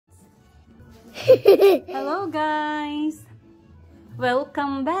Hello guys!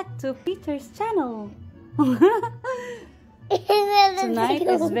 Welcome back to Peter's channel. Tonight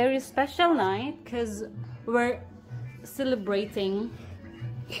is a very special night because we're celebrating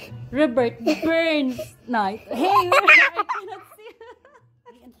Robert Burns night. Hey, I cannot see.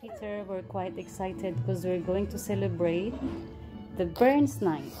 Me and Peter were quite excited because we're going to celebrate the Burns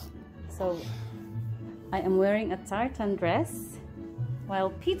night. So I am wearing a tartan dress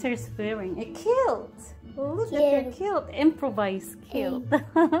while Peter's wearing a kilt. Look at your kilt. Improvised kilt.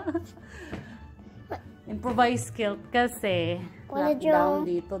 Improvised kilt kasi lockdown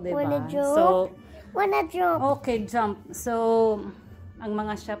dito, diba? So, wanna jump? Okay, jump. So, ang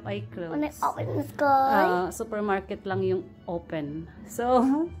mga shop ay closed. Wanna open the sky? Supermarket lang yung open. So,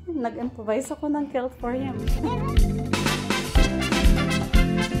 nag-improvise ako ng kilt for him.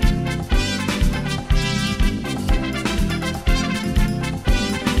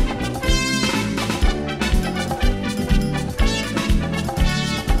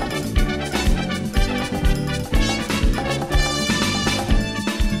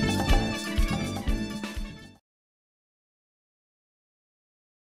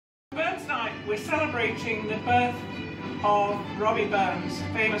 Burns Night, we're celebrating the birth of Robbie Burns,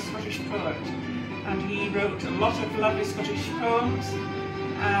 famous Scottish poet, and he wrote a lot of lovely Scottish poems,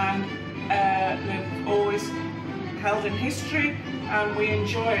 and they've always held in history, and we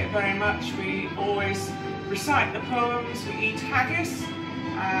enjoy it very much. We always recite the poems, we eat haggis,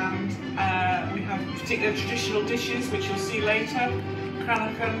 and we have particular traditional dishes which you'll see later,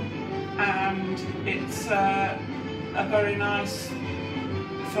 cranachan, and it's a very nice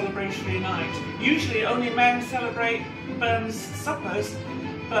celebratory night. Usually only men celebrate Burns suppers,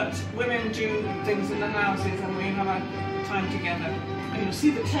 but women do things in the houses and we have a time together. And you'll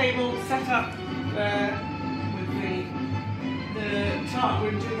see the table set up there with the tart.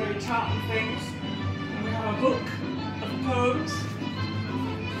 We're doing very tartan things. And we have a book of poems.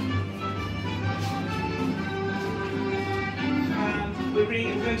 And we're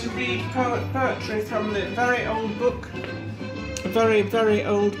going to read poetry from the very old book. A very, very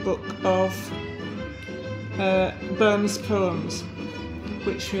old book of Burns poems,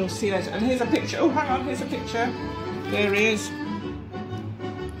 which you'll see later. And here's a picture. Oh, hang on, here's a picture. There he is.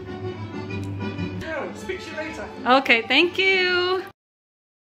 Oh, speak to you later. Okay, thank you.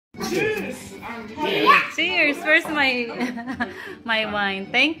 Cheers. Cheers. Where's my my wine?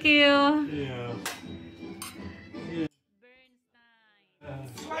 Thank you. Yeah.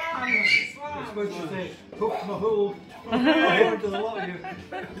 Slam. What you say? Hook my hole. I heard a lot of you.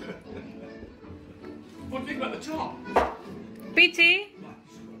 What do you think about the top? Petey,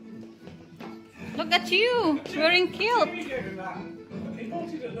 look at you wearing kilt. I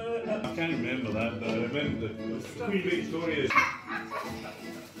can't remember that, but I remember the Queen Victoria.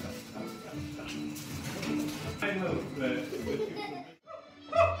 I know that.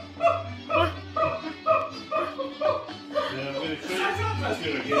 Yeah, I'm going to try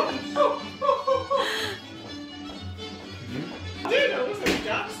again. I do know, was there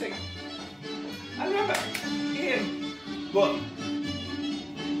dancing? I remember Ian. What?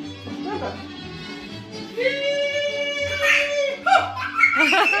 Remember?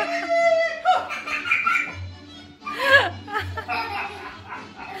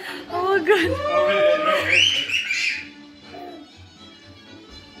 Oh good. Oh, right.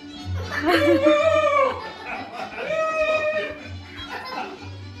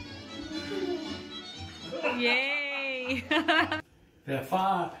 Yay. Fair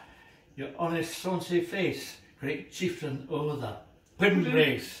far, your honest sonsy face, great chieftain o'er the Pin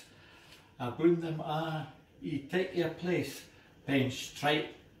race. I boon them ye take your place, bench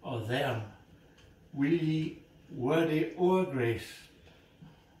stripe or them. Will ye wordy o'er grace,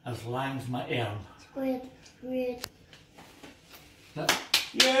 as lang's my earn. Squid.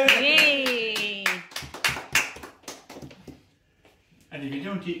 Yay. And if you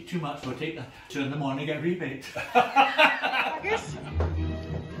don't eat too much, we'll take that. So in the morning get rebate.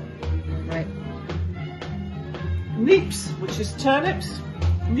 Right. Neeps, which is turnips.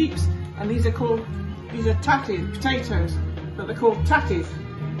 Neeps, and these are tatties, potatoes, but they're called tatties.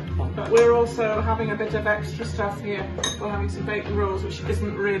 But we're also having a bit of extra stuff here. We're having some bacon rolls, which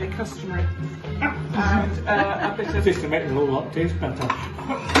isn't really customary, and a bit of. Just to make the whole lot taste better.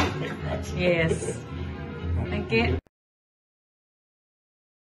 Yes. Thank you.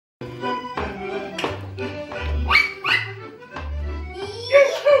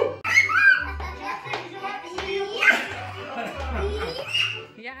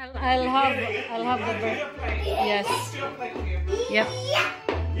 Yeah, I'll have the bird. Yes. Yep.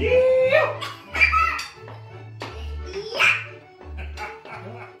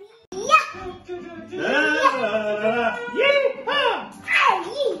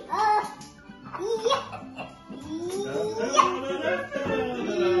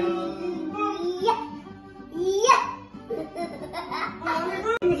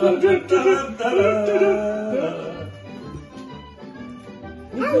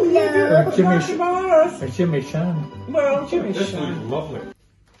 Jimmy Shan. Well, Jimmy This Shan. was lovely.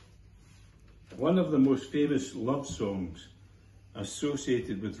 One of the most famous love songs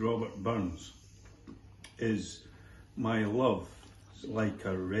associated with Robert Burns is My Love Like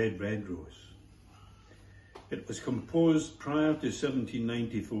a Red, Red Rose. It was composed prior to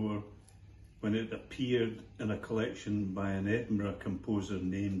 1794 when it appeared in a collection by an Edinburgh composer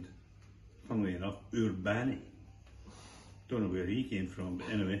named, funnily enough, Urbani. Don't know where he came from, but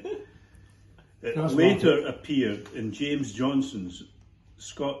anyway. It later appeared in James Johnson's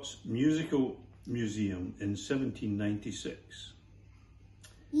Scots Musical Museum in 1796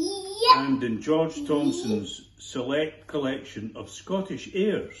 and in George Thomson's Select Collection of Scottish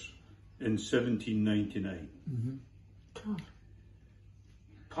Airs in 1799.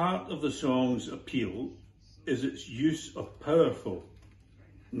 Part of the song's appeal is its use of powerful,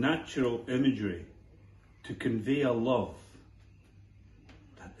 natural imagery to convey a love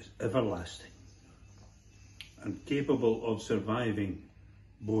that is everlasting and capable of surviving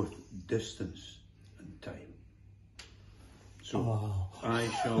both distance and time. So I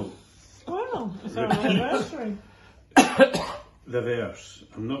shall Wow, it's our anniversary. the verse.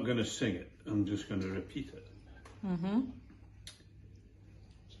 I'm not going to sing it, I'm just going to repeat it.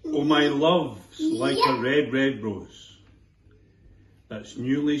 Oh, my love's like a red, red rose that's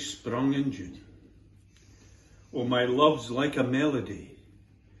newly sprung in June. Oh, my love's like a melody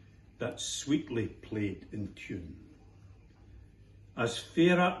that's sweetly played in tune. As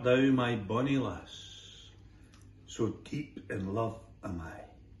fair art thou, my bonny lass, so deep in love am I,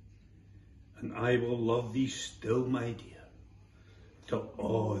 and I will love thee still, my dear, till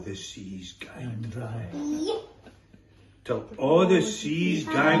all the seas gang dry. Till all the seas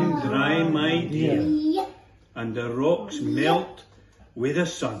gang dry, my dear, and the rocks melt with the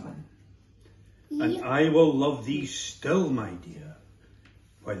sun, and I will love thee still, my dear,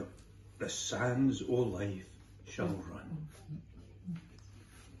 while the sands o' life shall run.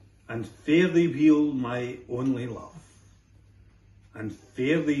 And fare thee weel, my only love, and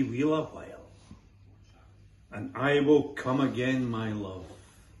fare thee weel a while, and I will come again, my love,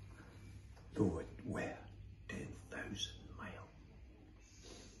 though it were 10,000 miles.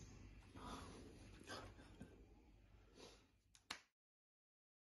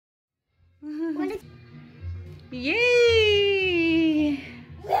 Yay!